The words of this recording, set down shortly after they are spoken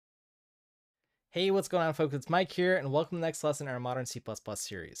Hey, what's going on, folks? It's Mike here, and welcome to the next lesson in our modern C++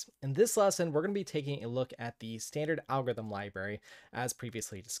 series. In this lesson, we're going to be taking a look at the standard algorithm library as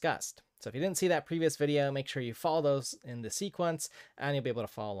previously discussed. So if you didn't see that previous video, make sure you follow those in the sequence, and you'll be able to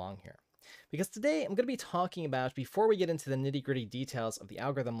follow along here. Because today I'm going to be talking about, before we get into the nitty-gritty details of the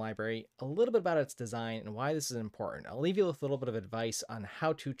algorithm library, a little bit about its design and why this is important. I'll leave you with a little bit of advice on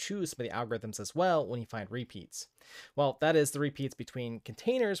how to choose some of the algorithms as well when you find repeats. Well, that is the repeats between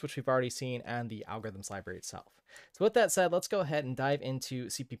containers, which we've already seen, and the algorithms library itself. So with that said, let's go ahead and dive into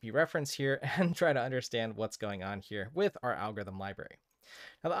CPP reference here and try to understand what's going on here with our algorithm library.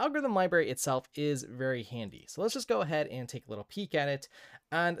 Now, the algorithm library itself is very handy. So let's just go ahead and take a little peek at it.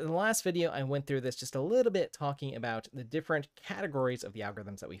 And in the last video, I went through this just a little bit, talking about the different categories of the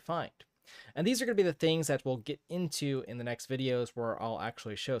algorithms that we find. And these are going to be the things that we'll get into in the next videos, where I'll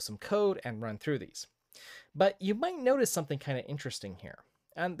actually show some code and run through these. But you might notice something kind of interesting here.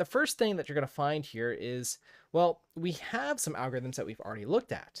 And the first thing that you're going to find here is, well, we have some algorithms that we've already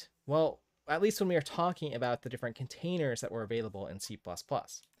looked at. Well, at least when we are talking about the different containers that were available in C++.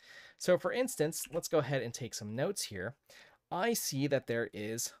 So for instance, let's go ahead and take some notes here. I see that there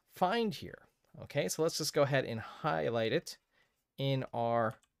is find here. Okay, so let's just go ahead and highlight it in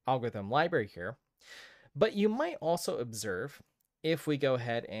our algorithm library here. But you might also observe, if we go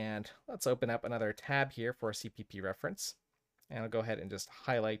ahead and let's open up another tab here for a CPP reference, and I'll go ahead and just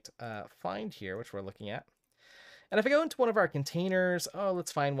highlight find here, which we're looking at. And if I go into one of our containers,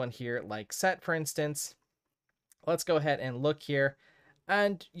 let's find one here like set, for instance. Let's go ahead and look here,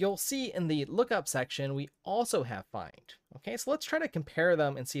 and you'll see in the lookup section, we also have find. Okay, so let's try to compare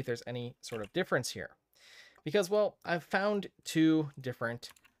them and see if there's any sort of difference here. Because, well, I've found two different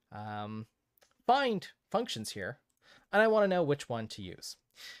find functions here, and I want to know which one to use.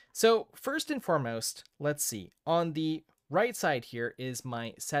 So first and foremost, let's see. On the right side here is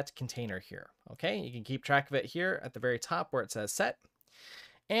my set container here. Okay, you can keep track of it here at the very top where it says set.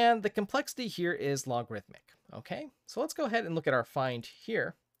 And the complexity here is logarithmic. Okay, so let's go ahead and look at our find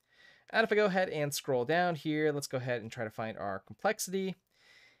here. And if I go ahead and scroll down here, let's go ahead and try to find our complexity.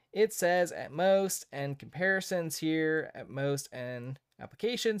 It says at most and comparisons here, at most and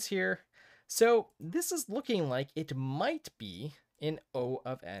applications here. So this is looking like it might be an O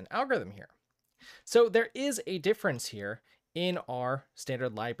of n algorithm here. So there is a difference here in our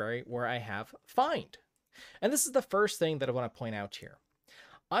standard library where I have find. And this is the first thing that I want to point out here.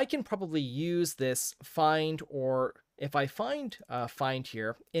 I can probably use this find, or if I find find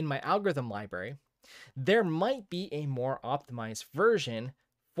here in my algorithm library, there might be a more optimized version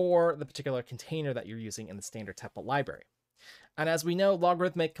for the particular container that you're using in the standard template library. And as we know,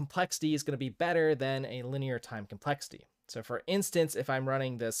 logarithmic complexity is going to be better than a linear time complexity. So for instance, if I'm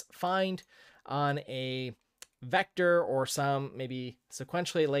running this find on a vector or some maybe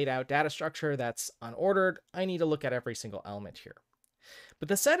sequentially laid out data structure that's unordered, I need to look at every single element here. But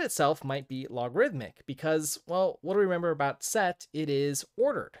the set itself might be logarithmic because, well, what do we remember about set? It is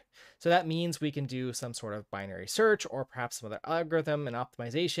ordered. So that means we can do some sort of binary search or perhaps some other algorithm and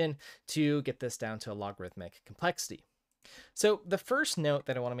optimization to get this down to a logarithmic complexity. So the first note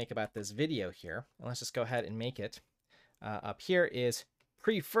that I want to make about this video here, and let's just go ahead and make it up here, is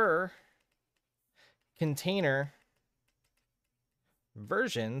prefer container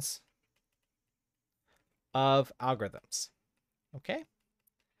versions of algorithms. Okay.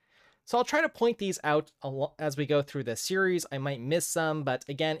 So I'll try to point these out as we go through this series. I might miss some, but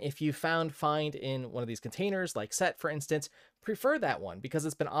again, if you found find in one of these containers, like set, for instance, prefer that one because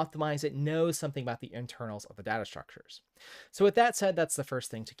it's been optimized. It knows something about the internals of the data structures. So with that said, that's the first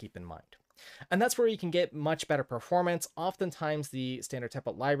thing to keep in mind. And that's where you can get much better performance. Oftentimes the standard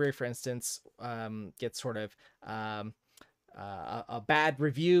template library, for instance, gets sort of a bad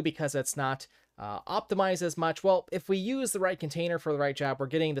review because it's not optimize as much. Well, if we use the right container for the right job, we're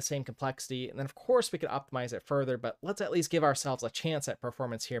getting the same complexity. And then of course we could optimize it further, but let's at least give ourselves a chance at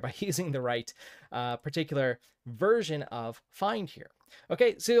performance here by using the right particular version of find here.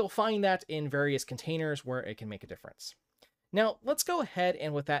 Okay, so you'll find that in various containers where it can make a difference. Now let's go ahead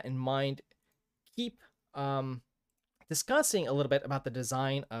and with that in mind, keep discussing a little bit about the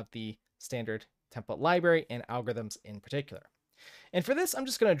design of the standard template library and algorithms in particular. And for this, I'm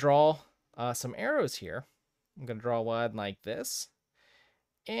just going to draw some arrows here. I'm going to draw one like this,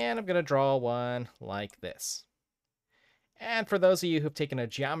 and I'm going to draw one like this. And for those of you who've taken a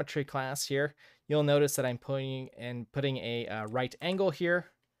geometry class here, you'll notice that I'm putting a right angle here,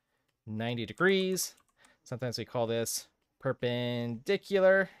 90 degrees. Sometimes we call this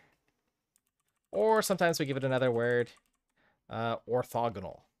perpendicular, or sometimes we give it another word,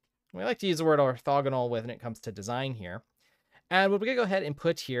 orthogonal. We like to use the word orthogonal when it comes to design here. And what we're going to go ahead and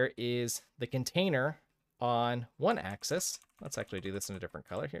put here is the container on one axis. Let's actually do this in a different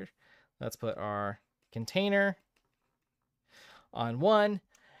color here. Let's put our container on one,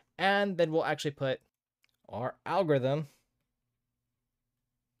 and then we'll actually put our algorithm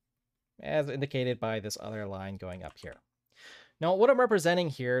as indicated by this other line going up here. Now, what I'm representing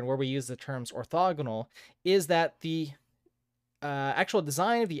here and where we use the terms orthogonal is that the actual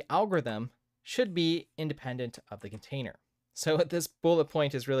design of the algorithm should be independent of the container. So what this bullet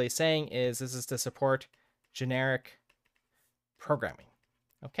point is really saying is this is to support generic programming.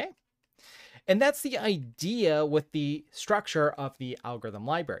 Okay? And that's the idea with the structure of the algorithm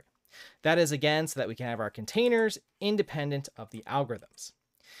library. That is, again, so that we can have our containers independent of the algorithms.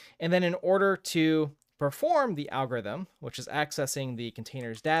 And then in order to perform the algorithm, which is accessing the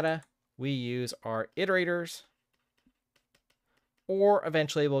container's data, we use our iterators, or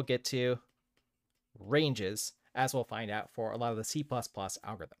eventually we'll get to ranges, as we'll find out for a lot of the C++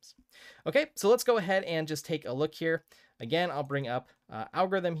 algorithms. Okay, so let's go ahead and just take a look here. Again, I'll bring up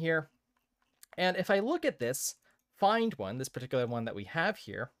algorithm here. And if I look at this, find one, this particular one that we have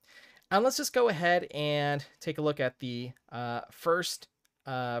here, and let's just go ahead and take a look at the first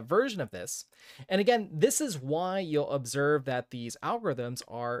version of this. And again, this is why you'll observe that these algorithms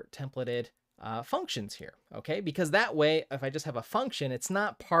are templated functions here, okay? Because that way, if I just have a function, it's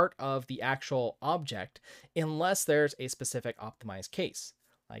not part of the actual object unless there's a specific optimized case.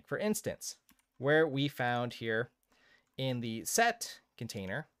 Like for instance, where we found here in the set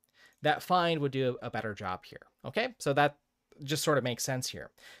container, that find would do a better job here, okay? So that just sort of makes sense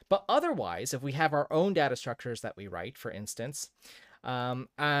here. But otherwise, if we have our own data structures that we write, for instance,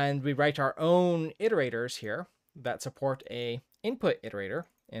 and we write our own iterators here that support a input iterator,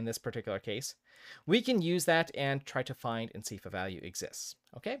 in this particular case, we can use that and try to find and see if a value exists,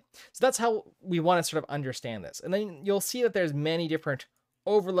 okay? So that's how we want to sort of understand this. And then you'll see that there's many different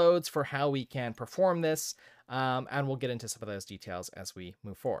overloads for how we can perform this, and we'll get into some of those details as we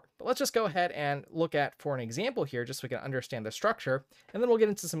move forward. But let's just go ahead and look at for an example here, just so we can understand the structure, and then we'll get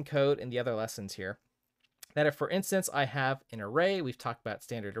into some code in the other lessons here. That if, for instance, I have an array, we've talked about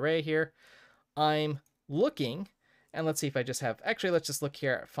standard array here, I'm looking, and let's see if I just have, actually, let's just look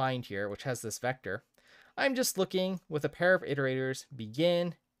here at find here, which has this vector. I'm just looking with a pair of iterators,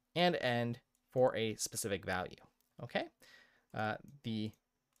 begin and end, for a specific value, okay? The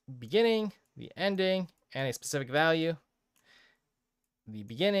beginning, the ending, and a specific value, the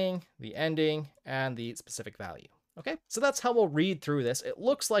beginning, the ending, and the specific value. Okay, so that's how we'll read through this. It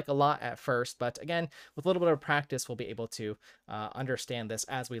looks like a lot at first, but again, with a little bit of practice, we'll be able to understand this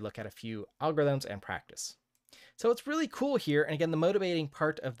as we look at a few algorithms and practice. So it's really cool here. And again, the motivating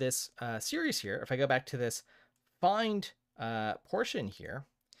part of this series here, if I go back to this find portion here,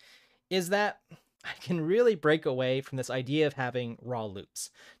 is that I can really break away from this idea of having raw loops.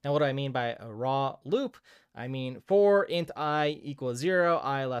 Now, what do I mean by a raw loop? I mean for int I equals 0,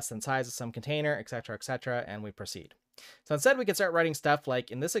 I less than size of some container, etc., and we proceed. So instead, we can start writing stuff like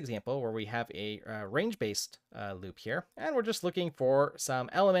in this example where we have a range-based loop here, and we're just looking for some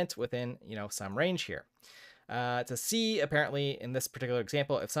element within, some range here. To see, apparently, in this particular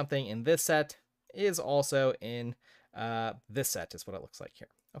example, if something in this set is also in this set is what it looks like here.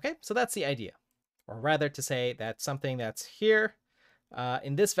 Okay, so that's the idea. Or rather to say that something that's here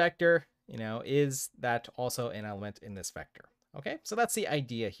in this vector, is that also an element in this vector. Okay, so that's the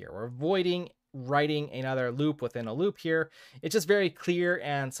idea here. We're avoiding writing another loop within a loop here. It's just very clear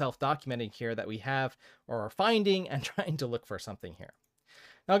and self-documenting here that we have or are finding and trying to look for something here.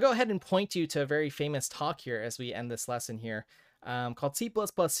 Now I'll go ahead and point you to a very famous talk here as we end this lesson here called C++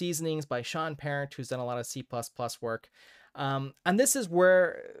 Seasonings by Sean Parent, who's done a lot of C++ work. And this is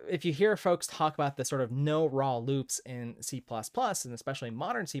where, if you hear folks talk about the sort of no raw loops in C++, and especially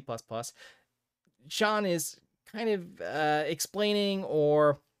modern C++, Sean is kind of explaining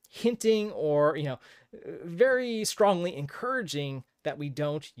or hinting or, very strongly encouraging that we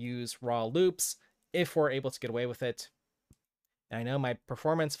don't use raw loops if we're able to get away with it. And I know my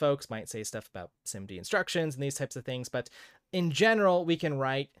performance folks might say stuff about SIMD instructions and these types of things, but in general, we can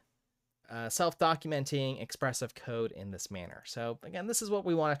write self-documenting expressive code in this manner. So again, this is what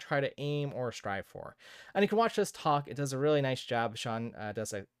we want to try to aim or strive for. And you can watch this talk. It does a really nice job. Sean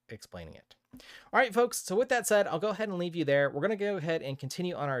does explaining it. All right, folks. So with that said, I'll go ahead and leave you there. We're going to go ahead and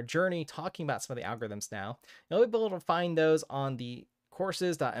continue on our journey talking about some of the algorithms now. You'll be able to find those on the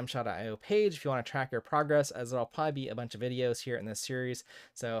courses.msha.io page if you want to track your progress, as there'll probably be a bunch of videos here in this series.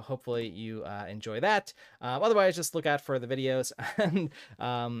 So hopefully you enjoy that. Otherwise, just look out for the videos and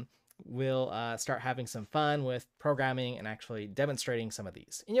we'll start having some fun with programming and actually demonstrating some of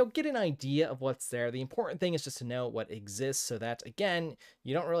these. And you'll get an idea of what's there. The important thing is just to know what exists so that, again,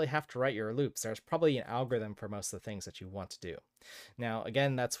 you don't really have to write your loops. There's probably an algorithm for most of the things that you want to do. Now,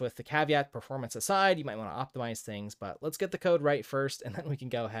 again, that's with the caveat, performance aside, you might want to optimize things, but let's get the code right first, and then we can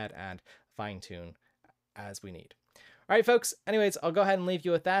go ahead and fine tune as we need. All right, folks. Anyways, I'll go ahead and leave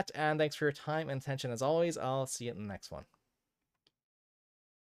you with that. And thanks for your time and attention as always. I'll see you in the next one.